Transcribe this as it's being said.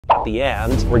At the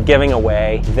end, we're giving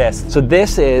away this. So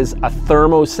this is a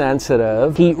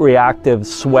thermosensitive, heat reactive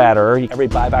sweater. Every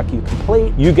buyback you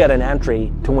complete, you get an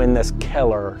entry to win this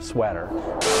killer sweater.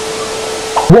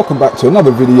 Welcome back to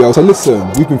another video. So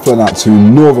listen, we've been flown out to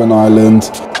Northern Ireland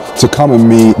to come and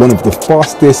meet one of the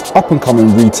fastest up and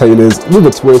coming retailers with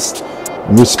a twist,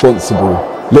 Responsible.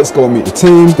 Let's go and meet the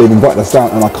team. They've invited us down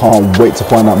and I can't wait to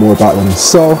find out more about them.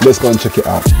 So let's go and check it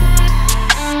out.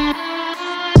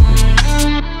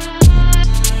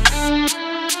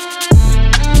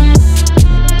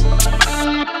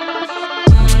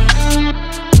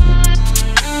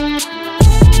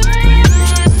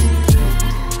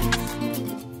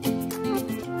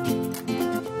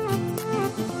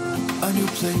 A new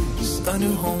place, a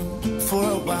new home, for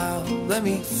a while, let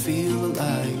me feel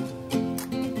alive.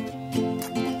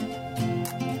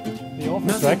 The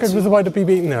office record was about to be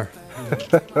beaten there.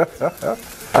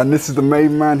 And this is the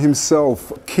main man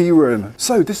himself, Kieran.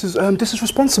 So this is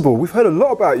Responsible. We've heard a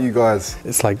lot about you guys.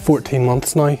 It's like 14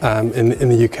 months now in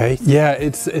the UK. Yeah,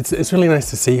 it's really nice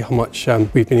to see how much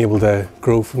we've been able to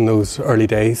grow from those early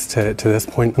days to this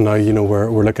point. And now, you know,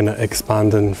 we're looking at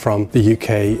expanding from the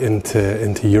UK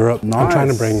into Europe. Nice. I'm trying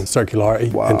to bring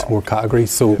circularity into more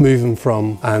categories. So moving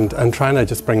from and trying to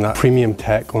just bring that premium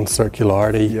tech on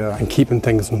circularity and keeping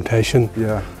things notation.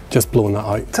 Yeah. Just blowing that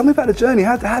out. Tell me about the journey.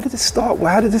 How did this start?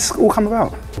 How did this all come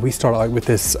about? We started out with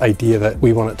this idea that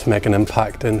we wanted to make an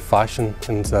impact in fashion,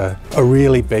 and a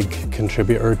really big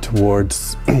contributor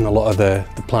towards a lot of the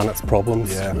planet's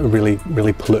problems. Yeah. A really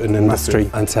polluting industry.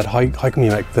 Massive. And said, how can we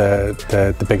make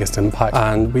the biggest impact?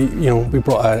 And we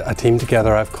brought a team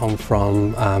together. I've come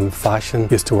from fashion,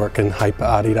 used to work in hype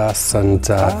at Adidas, and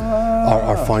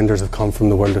our founders have come from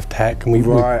the world of tech, and we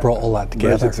brought all that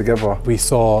together. We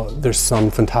saw there's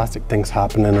some fantastic things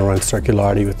happening around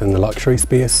circularity within the luxury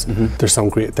space. There's some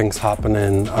great things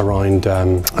happening around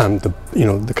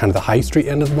the kind of the high street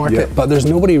end of the market, but there's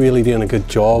nobody really doing a good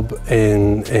job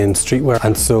in streetwear.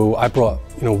 And so I brought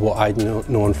what I'd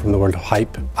known from the world of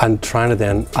hype, and trying to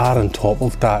then add on top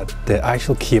of that the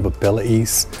actual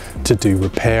capabilities to do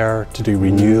repair, to do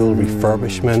renewal,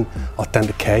 refurbishment,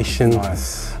 authentication.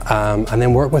 Nice. And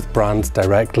then work with brands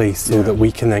directly so that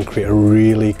we can then create a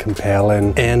really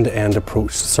compelling end-to-end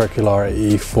approach to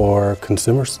circularity for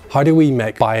consumers. How do we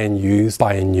make buy and use,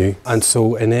 buy and new? And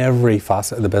so in every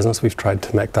facet of the business, we've tried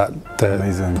to make that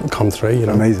come through.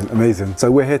 Amazing. So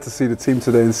we're here to see the team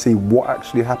today and see what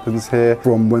actually happens here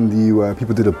from when the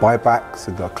people do the buybacks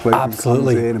and the clothing comes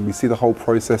in, and we see the whole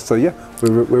process. So yeah,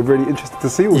 we're really interested to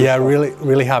see all this stuff.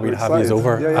 really happy to have you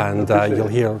over, and you'll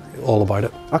hear all about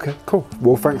it. Okay, cool.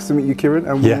 Well, thanks to meet you, Kieran,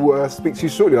 and we'll speak to you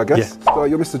shortly, I guess. So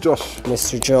you're Mr. Josh.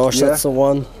 Mr. Josh, that's the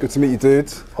one. Good to meet you,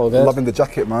 dude. All good. Loving the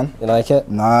jacket, man. You like it?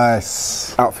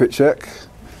 Nice. Outfit check.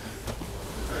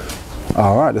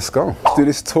 All right, let's go. Let's do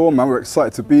this tour, man. We're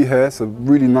excited to be here. It's a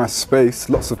really nice space.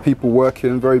 Lots of people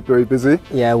working, very busy.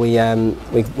 Yeah,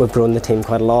 we've grown the team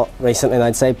quite a lot recently, and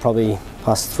I'd say probably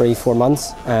past 3-4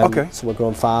 months. Okay. So we're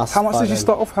growing fast. How much did you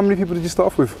start off? How many people did you start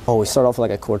off with? Oh, we started off with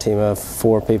like a core team of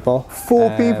 4 people.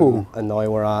 4 people? And now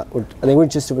I think we're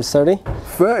just over 30.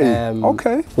 30?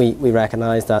 Okay. We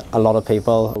recognise that a lot of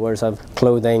people have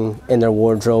clothing in their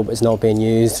wardrobe is not being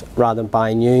used. Rather than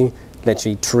buying new,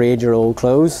 literally trade your old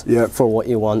clothes for what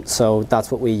you want. So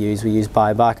that's what we use. We use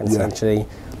buyback, and essentially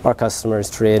our customers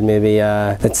trade maybe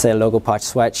let's say a logo patch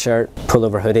sweatshirt,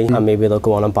 pullover hoodie, and maybe they'll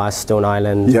go on and buy a Stone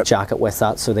Island jacket with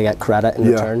that, so they get credit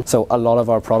in return. So a lot of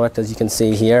our product, as you can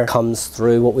see here, comes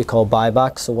through what we call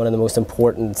buyback. So one of the most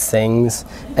important things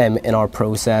in our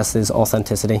process is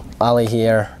authenticity. Ali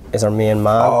here is our main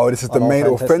man. Oh, this is the main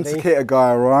authenticator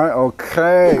guy, right?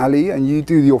 Okay. Ali, and you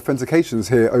do the authentications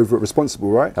here over at Responsible,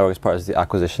 right? I work as part of the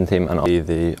acquisition team and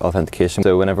the authentication.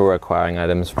 So whenever we're acquiring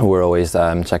items, we're always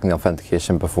checking the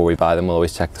authentication before we buy them. We'll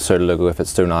always check the sort of logo if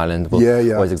it's Stone Island.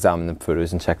 We'll always examine the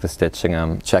photos and check the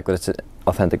stitching, check that it's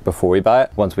authentic before we buy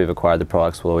it. Once we've acquired the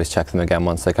products, we'll always check them again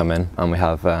once they come in, and we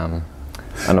have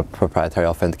a proprietary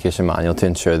authentication manual to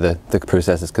ensure that the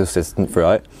process is consistent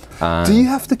throughout. Do you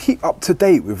have to keep up to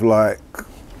date with like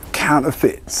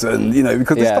counterfeits, and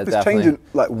because this stuff is changing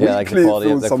like weekly? Like the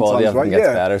quality of it gets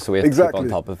better, so we have to keep on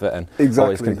top of it and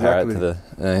always compare it to the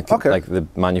like the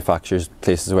manufacturers,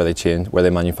 places where they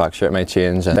manufacture it may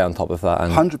change, and stay on top of that.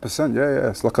 100%, yeah.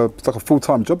 It's like a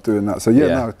full-time job doing that. So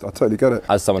no, I totally get it.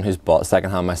 As someone who's bought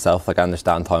secondhand myself, like I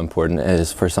understand how important it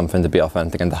is for something to be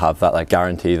authentic and to have that like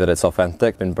guarantee that it's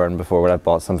authentic. Been burned before where I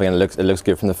bought something and it looks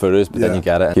good from the photos, but then you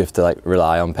get it, you have to like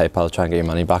rely on PayPal to try and get your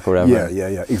money back or whatever.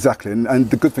 Yeah, exactly.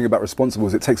 And the good thing about Responsible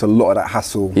is it takes a lot of that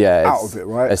hassle out of it,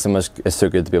 right? It's so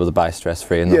good to be able to buy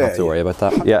stress-free and not have to worry about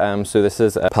that. So this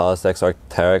is a Palace X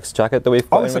Terex jacket that we've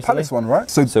got in it's a recently. Palace one, right?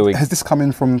 So has this come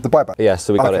in from the buyback? Yeah,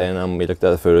 so we got it in and we looked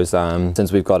at the photos.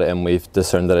 Since we've got it in, we've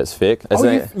discerned that it's fake.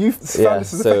 You've found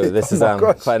this as a so fake? This is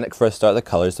quite, for a start, the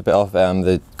colour's a bit off.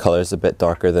 The colour's a bit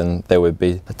darker than they would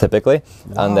be typically.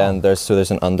 Wow. And then there's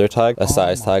an under tag, a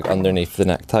size tag underneath the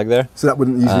neck tag there. So that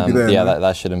wouldn't usually be there? Yeah,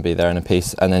 that shouldn't be there in a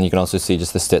piece. And then you can also see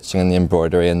just the stitching and the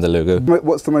embroidery and the logo.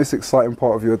 What's the most exciting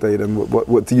part of your day then?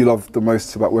 What do you love the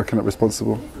most about working at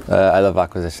Responsible? I love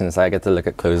acquisitions. I get to look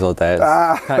at clothes all day.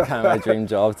 It's kind of my dream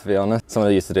job, to be honest.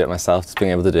 Someone who used to do it myself, just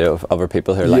being able to do it with other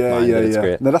people who are like-minded, it's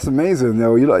great. No, that's amazing. Yeah,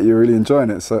 well, you're really enjoying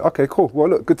it. So, okay, cool. Well,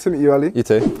 look, good to meet you, Ali. You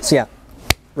too. So yeah,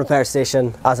 Repair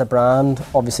Station as a brand,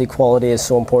 obviously quality is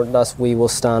so important to us. We will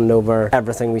stand over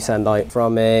everything we send out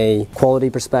from a quality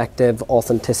perspective,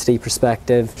 authenticity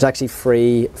perspective. There's actually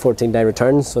free 14-day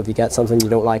returns, so if you get something you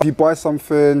don't like. If you buy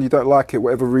something, you don't like it,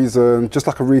 whatever reason, just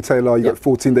like a retailer, you got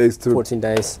 14 days to... 14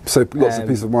 days. So lots of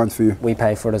peace of mind for you. We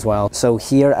pay for it as well. So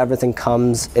here everything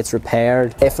comes, it's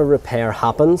repaired. If a repair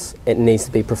happens, it needs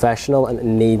to be professional, and it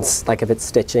needs, like if it's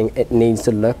stitching, it needs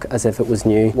to look as if it was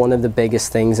new. One of the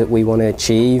biggest things that we want to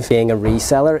achieve being a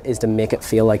reseller is to make it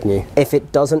feel like new. If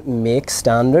it doesn't make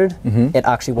standard, it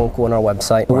actually won't go on our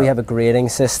website. Right. We have a grading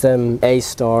system, A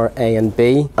star, A and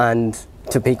B, and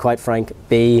to be quite frank,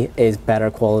 B is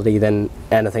better quality than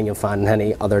anything you'll find in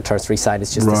any other tertiary site.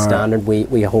 It's just the standard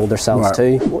we hold ourselves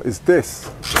to. What is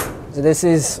this? So this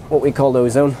is what we call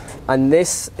ozone, and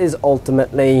this is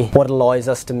ultimately what allows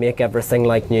us to make everything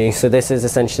like new. So this is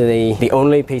essentially the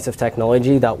only piece of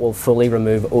technology that will fully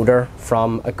remove odor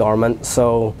from a garment.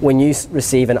 So when you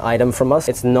receive an item from us,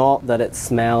 it's not that it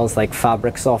smells like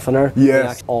fabric softener. Yes. They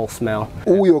actually all smell.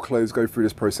 All your clothes go through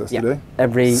this process today?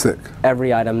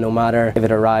 Every item, no matter if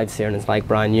it arrives here and it's like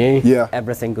brand new,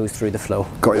 everything goes through the flow.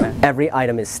 Got you. Every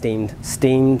item is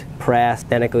steamed, pressed,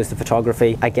 then it goes to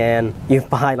photography. Again, you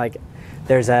buy like,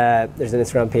 there's an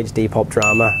Instagram page, Depop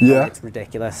Drama. Yeah. It's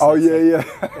ridiculous. Oh, it's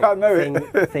I know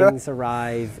it. Things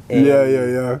arrive in...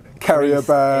 Carrier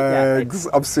bags.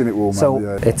 I've seen it all, man.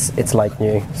 So it's like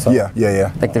new. So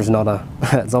like there's not a...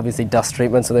 It's obviously dust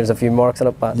treatment, so there's a few marks on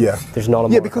it, but there's not a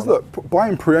mark. Yeah, because look,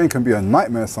 buying pre-owned can be a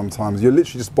nightmare sometimes. You're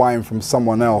literally just buying from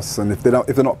someone else, and if they're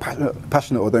not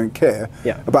passionate or don't care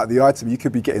about the item, you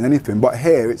could be getting anything. But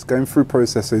here, it's going through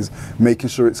processes, making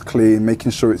sure it's clean,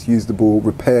 making sure it's usable,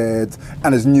 repaired,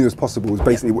 and as new as possible is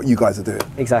basically what you guys are doing.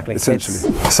 Exactly.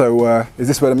 Essentially. So is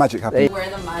this where the magic happens?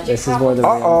 This is where the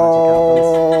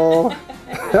real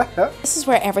magic happens. This is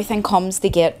where everything comes to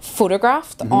get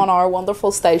photographed on our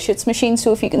wonderful Style Shoots machine.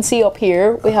 So if you can see up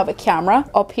here, we have a camera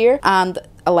up here and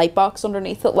a light box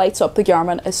underneath that lights up the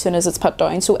garment as soon as it's put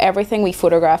down. So everything we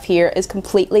photograph here is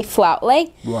completely flat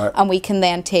lay, and we can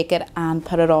then take it and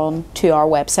put it on to our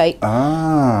website.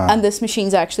 And this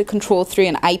machine's actually controlled through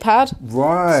an iPad.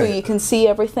 Right. So you can see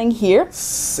everything here.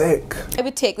 Sick. I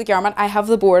would take the garment, I have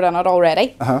the board on it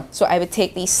already. So I would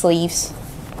take these sleeves,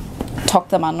 tuck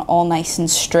them in all nice and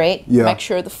straight, make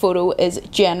sure the photo is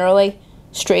generally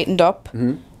straightened up.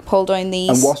 Pull down these.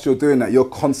 And whilst you're doing that, you're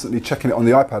constantly checking it on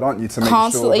the iPad, aren't you? To make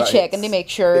constantly sure that checking to make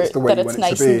sure that it's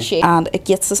nice and shaped. And it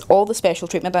gets us all the special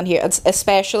treatment on here. It's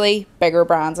especially bigger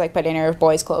brands like Billionaire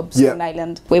Boys Clubs in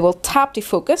Ireland. We will tap to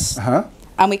focus,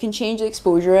 and we can change the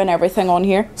exposure and everything on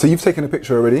here. So you've taken a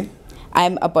picture already?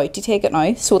 I'm about to take it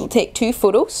now, so it'll take 2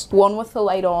 photos, one with the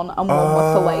light on and one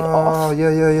with the light off.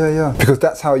 Yeah. Because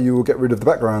that's how you will get rid of the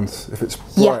background if it's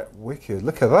bright. Wicked.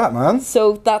 Look at that, man.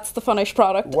 So that's the finished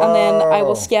product, and then I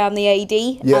will scan the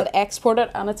ID and export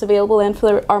it, and it's available then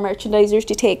for our merchandisers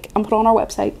to take and put on our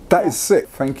website. That is sick.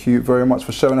 Thank you very much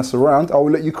for showing us around. I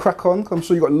will let you crack on. I'm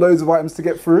sure you've got loads of items to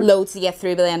get through. Loads to get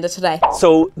through by the end of today.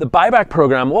 So the buyback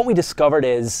program, what we discovered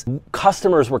is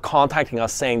customers were contacting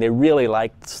us saying they really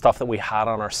liked stuff that we had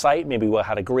on our site. Maybe we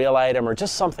had a grail item or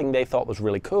just something they thought was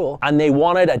really cool, and they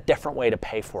wanted a different way to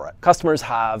pay for it. Customers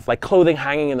have like clothing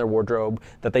hanging in their wardrobe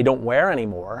that they don't wear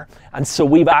anymore, and so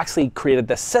we've actually created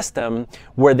this system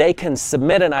where they can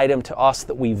submit an item to us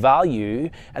that we value,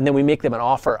 and then we make them an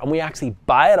offer, and we actually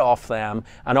buy it off them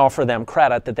and offer them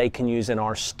credit that they can use in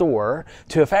our store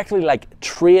to effectively like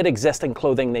trade existing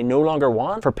clothing they no longer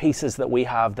want for pieces that we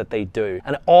have that they do.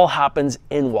 And it all happens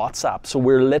in WhatsApp. So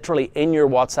we're literally in your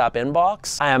WhatsApp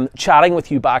inbox. I am chatting with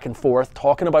you back and forth,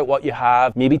 talking about what you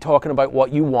have, maybe talking about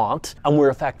what you want, and we're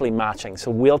effectively matching.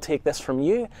 So we'll take this from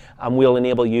you and we'll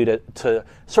enable you to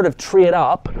sort of trade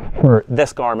up for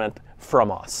this garment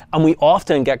from us. And we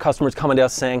often get customers coming to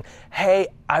us saying, hey,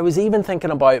 I was even thinking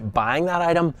about buying that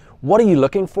item. What are you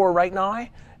looking for right now?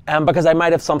 because I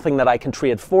might have something that I can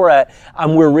trade for it.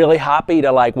 And we're really happy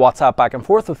to like WhatsApp back and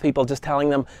forth with people, just telling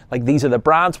them like, these are the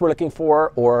brands we're looking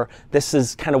for, or this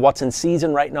is kind of what's in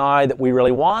season right now that we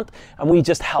really want. And we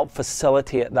just help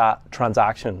facilitate that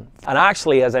transaction. And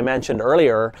actually, as I mentioned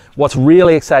earlier, what's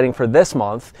really exciting for this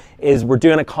month is we're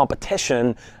doing a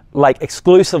competition like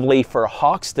exclusively for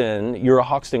Hoxton, you're a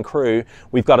Hoxton crew,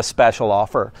 we've got a special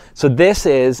offer. So this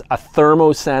is a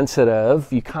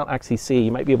thermosensitive, you can't actually see,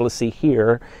 you might be able to see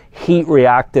here, heat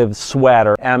reactive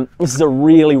sweater. This is a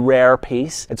really rare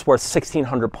piece. It's worth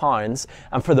 £1,600.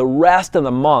 And for the rest of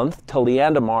the month, till the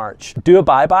end of March, do a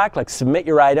buyback, like submit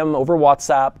your item over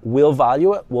WhatsApp, we'll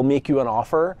value it, we'll make you an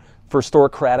offer for store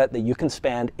credit that you can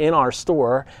spend in our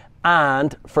store,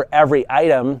 and for every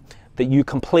item that you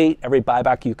complete, every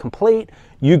buyback you complete,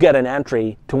 you get an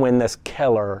entry to win this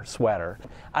killer sweater.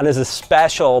 And as a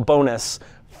special bonus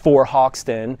for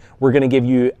Hoxton, we're gonna give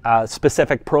you a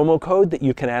specific promo code that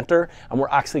you can enter, and we're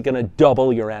actually gonna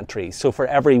double your entries. So for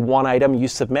every one item you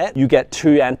submit, you get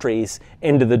 2 entries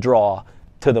into the draw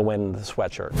to the win the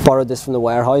sweatshirt. Borrowed this from the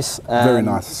warehouse. Very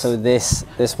nice. So this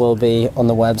will be on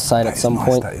the website at some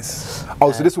point. That is.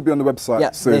 Oh, so this will be on the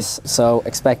website soon. So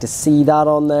expect to see that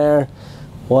on there.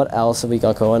 What else have we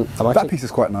got going? That piece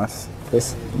is quite nice.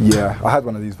 This? Yeah, I had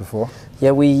one of these before.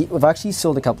 Yeah, we've actually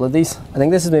sold a couple of these. I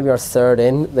think this is maybe our 3rd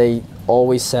in. They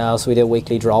always sell, so we do a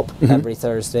weekly drop every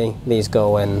Thursday. These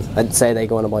go in, I'd say they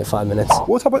go in about 5 minutes.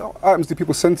 What type of items do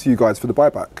people send to you guys for the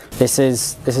buyback? This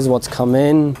is what's come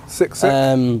in. Sick.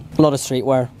 A lot of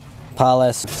streetwear.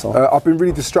 Palace. So. I've been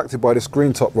really distracted by this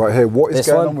green top right here. What is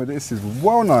going on with this? This is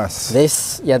well nice.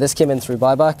 This came in through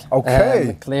buyback.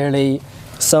 Okay. Clearly,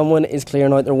 someone is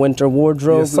clearing out their winter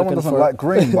wardrobe. Yeah, someone doesn't like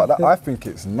green, but I think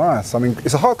it's nice. I mean,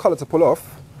 it's a hard colour to pull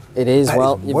off. It is.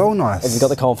 Well nice. If you've got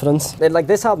the confidence. Like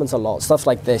this happens a lot. Stuff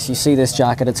like this. You see this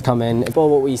jacket, it's come in. But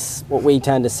what we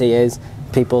tend to see is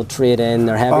people trade in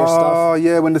their heavier stuff. Oh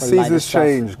yeah, when the seasons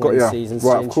change. Got ya.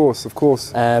 Right, of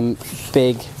course.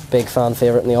 Big fan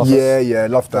favourite in the office. Yeah,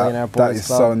 love that. That is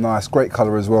so nice. Great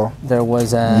colour as well. There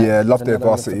was love their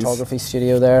varsities. Photography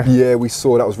studio there. Yeah, we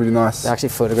saw that was really nice. They actually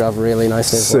photographed really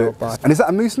nicely as well. And is that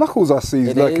a moose knuckles I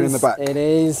see lurking in the back? It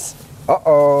is.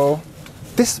 Uh-oh.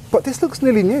 But this looks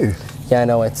nearly new. Yeah,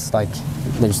 no, it's like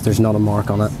there's not a mark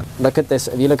on it. Look at this.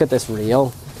 If you look at this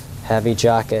reel, heavy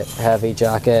jacket.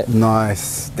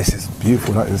 Nice. This is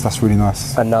beautiful. That's really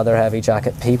nice. Another heavy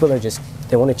jacket. People are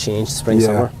they want to change spring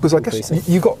summer. Because I guess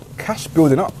you got cash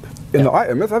building up in the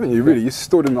item, haven't you? Really, you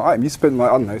stored in the item. You spend like,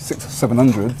 I don't know, 600 or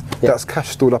 700. That's cash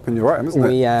stored up in your item, isn't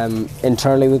it?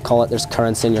 Internally we call it there's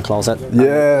currency in your closet.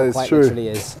 Yeah, it's true. It literally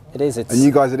is. It is. And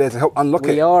you guys are there to help unlock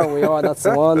it. We are. That's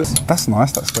the one. That's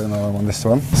nice. That's going on this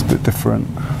one. It's a bit different.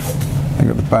 I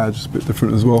got the badge. It's a bit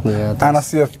different as well. Yeah. And I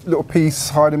see a little piece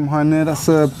hiding behind there. That's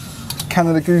a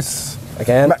Canada Goose.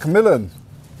 Again. Macmillan.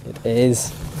 It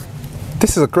is.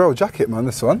 This is a girl jacket, man.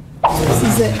 This one. This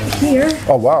is it here.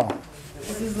 Oh wow.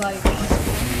 This is like,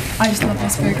 I just love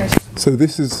this very much. So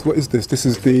this is, what is this? This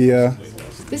is the...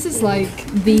 This is like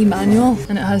the manual,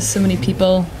 and it has so many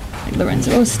people, like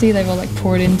Lorenzo Osti, they've all like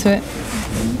poured into it.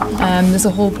 There's a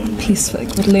whole piece like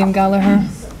with Liam Gallagher.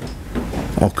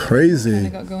 Oh, crazy.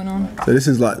 Got going on. So this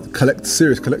is like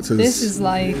serious collectors. This is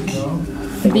like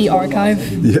the archive.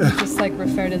 Yeah. Just like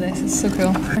refer to this, it's so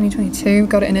cool. 2022,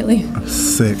 got it in Italy.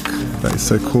 Sick. That is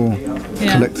so cool.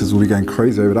 Yeah. Collectors will be going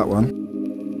crazy over that one.